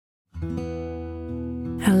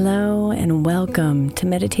Hello and welcome to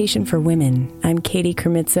Meditation for Women. I'm Katie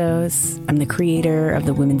Kremitzos. I'm the creator of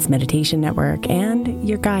the Women's Meditation Network and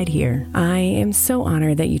your guide here. I am so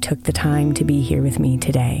honored that you took the time to be here with me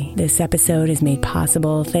today. This episode is made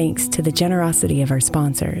possible thanks to the generosity of our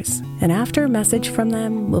sponsors. And after a message from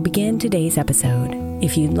them, we'll begin today's episode.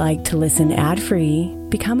 If you'd like to listen ad-free,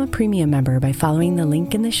 become a premium member by following the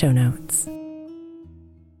link in the show notes.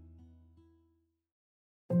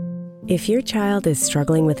 If your child is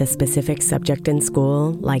struggling with a specific subject in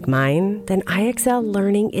school, like mine, then IXL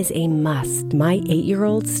Learning is a must. My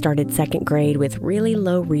 8-year-old started second grade with really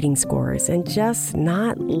low reading scores and just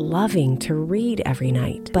not loving to read every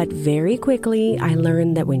night. But very quickly, I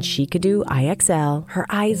learned that when she could do IXL, her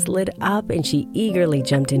eyes lit up and she eagerly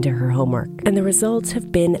jumped into her homework. And the results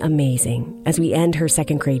have been amazing. As we end her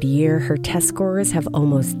second grade year, her test scores have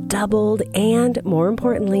almost doubled, and more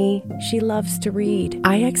importantly, she loves to read.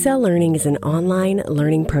 IXL Learning is an online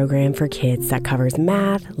learning program for kids that covers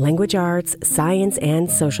math, language arts, science, and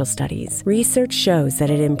social studies. Research shows that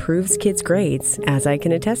it improves kids' grades, as I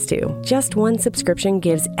can attest to. Just one subscription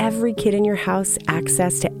gives every kid in your house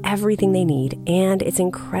access to everything they need, and it's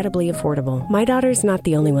incredibly affordable. My daughter's not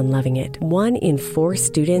the only one loving it. 1 in 4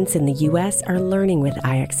 students in the U.S. are learning with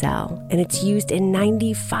IXL, and it's used in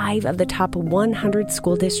 95 of the top 100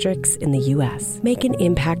 school districts in the U.S. Make an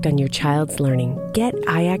impact on your child's learning. Get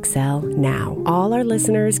IXL now. All our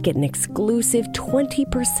listeners get an exclusive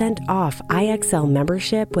 20% off IXL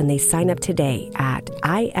membership when they sign up today at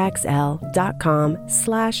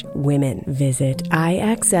IXL.com/women. Visit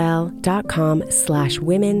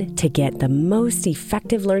IXL.com/women to get the most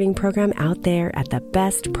effective learning program out there at the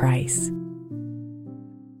best price.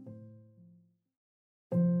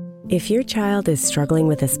 If your child is struggling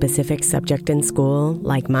with a specific subject in school,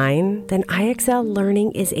 like mine, then IXL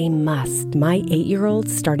Learning is a must. My 8-year-old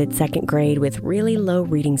started second grade with really low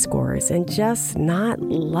reading scores and just not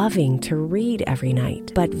loving to read every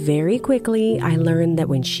night. But very quickly, I learned that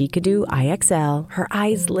when she could do IXL, her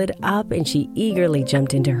eyes lit up and she eagerly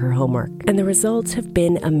jumped into her homework. And the results have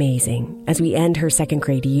been amazing. As we end her second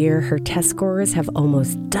grade year, her test scores have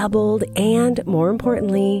almost doubled, and more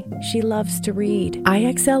importantly, she loves to read.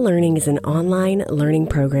 IXL Learning is an online learning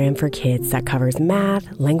program for kids that covers math,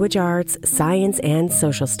 language arts, science, and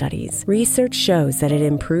social studies. Research shows that it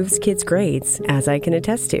improves kids' grades, as I can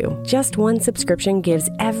attest to. Just one subscription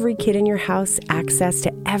gives every kid in your house access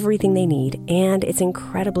to everything they need, and it's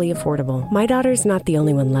incredibly affordable. My daughter's not the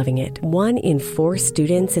only one loving it. 1 in 4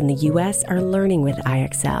 students in the U.S. are learning with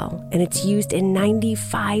IXL, and it's used in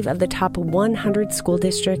 95 of the top 100 school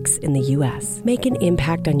districts in the U.S. Make an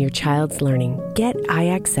impact on your child's learning. Get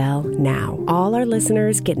IXL now. All our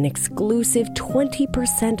listeners get an exclusive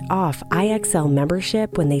 20% off IXL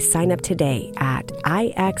membership when they sign up today at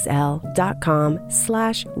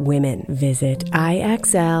IXL.com/women. Visit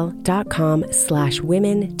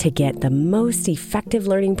IXL.com/women to get the most effective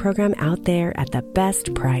learning program out there at the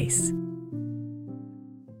best price.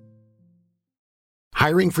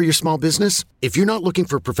 Hiring for your small business? If you're not looking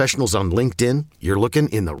for professionals on LinkedIn, you're looking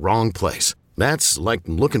in the wrong place. That's like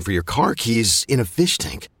looking for your car keys in a fish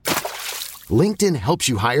tank. LinkedIn helps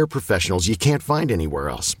you hire professionals you can't find anywhere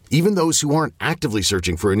else, even those who aren't actively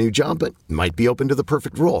searching for a new job but might be open to the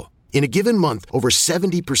perfect role. In a given month, over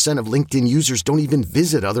 70% of LinkedIn users don't even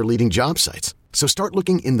visit other leading job sites. So start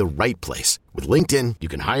looking in the right place. With LinkedIn, you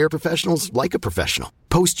can hire professionals like a professional.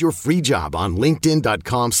 Post your free job on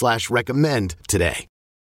linkedin.com/recommend today.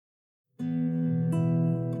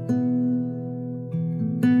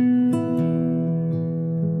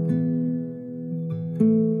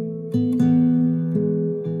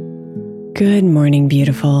 Good morning,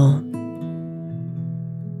 beautiful.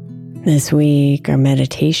 This week, our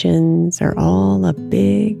meditations are all a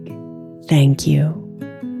big thank you.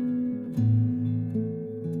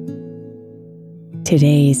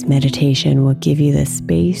 Today's meditation will give you the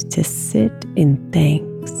space to sit in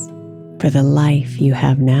thanks for the life you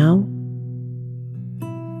have now,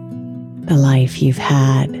 the life you've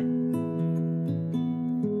had,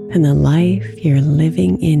 and the life you're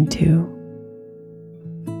living into.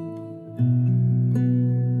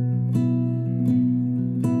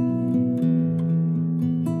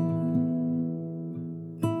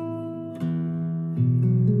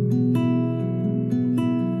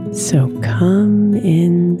 So come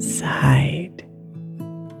inside,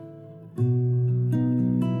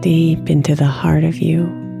 deep into the heart of you.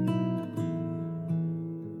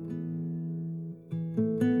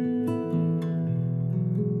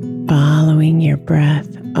 Following your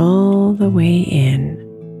breath all the way in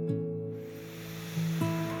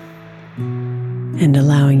and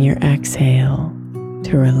allowing your exhale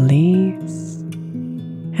to release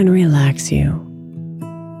and relax you.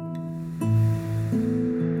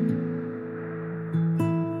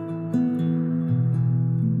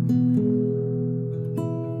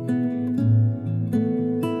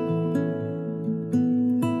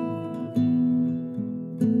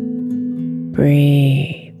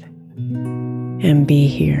 Breathe and be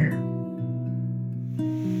here,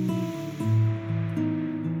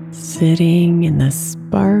 sitting in the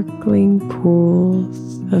sparkling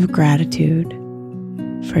pools of gratitude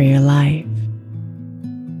for your life.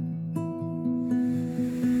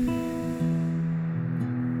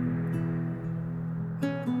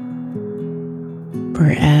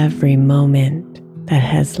 For every moment that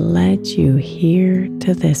has led you here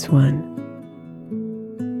to this one.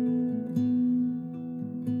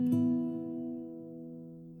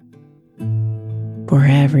 For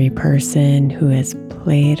every person who has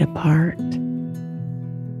played a part.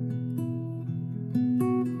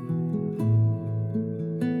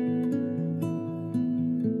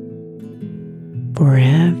 For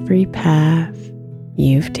every path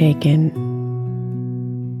you've taken.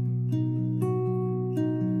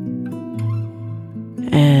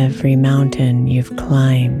 Every mountain you've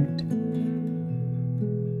climbed.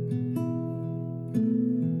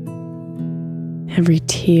 Every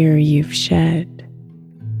tear you've shed.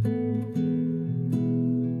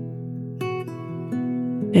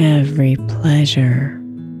 Every pleasure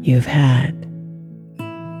you've had.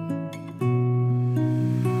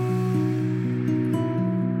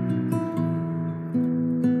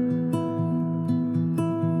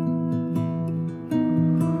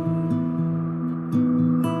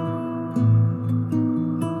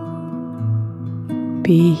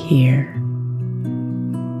 Be here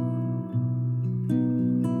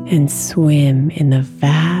and swim in the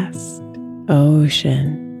vast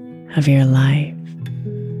ocean of your life.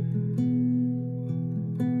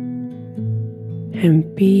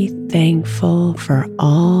 And be thankful for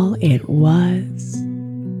all it was,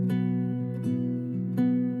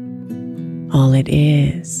 all it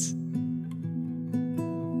is,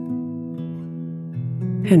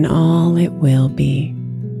 and all it will be.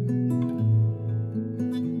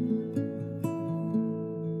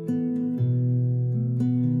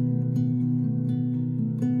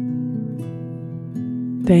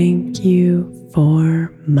 Thank you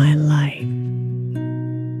for my life.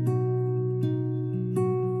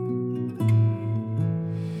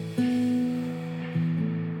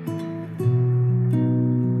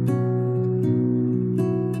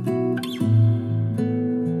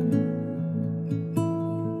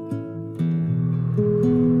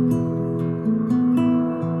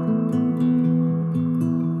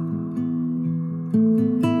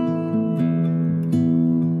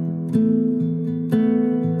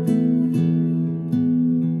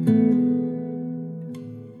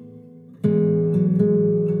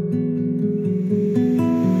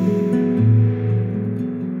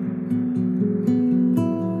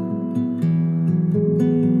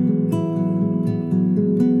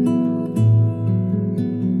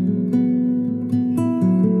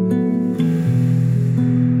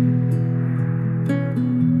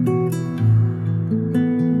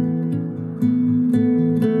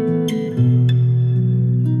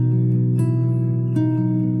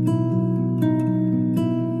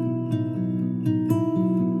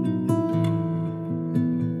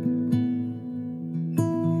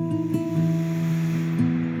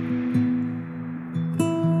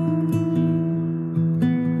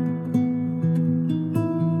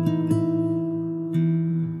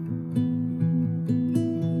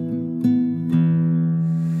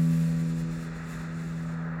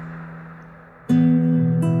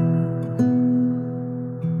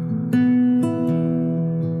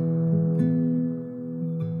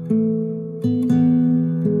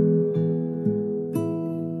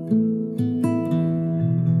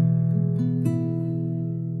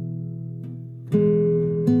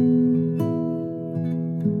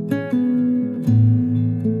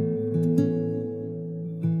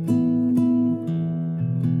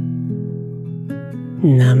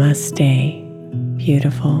 Namaste,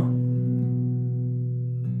 beautiful.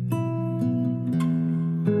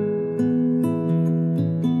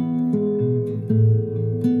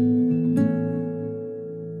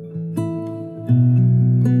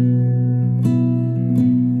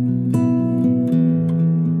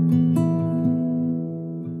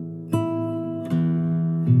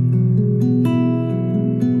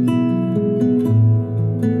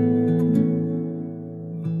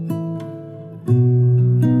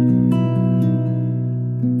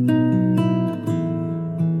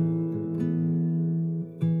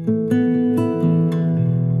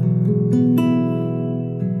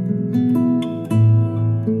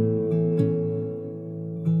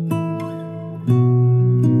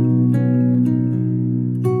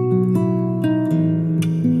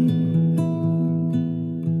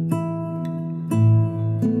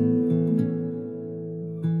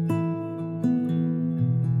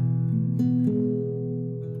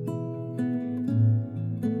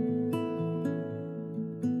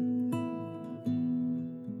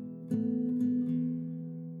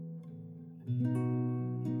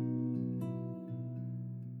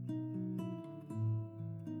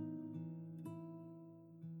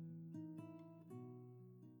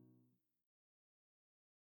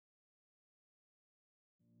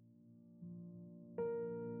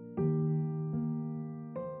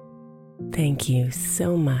 Thank you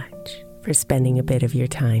so much for spending a bit of your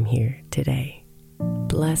time here today.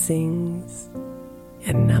 Blessings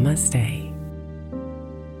and namaste.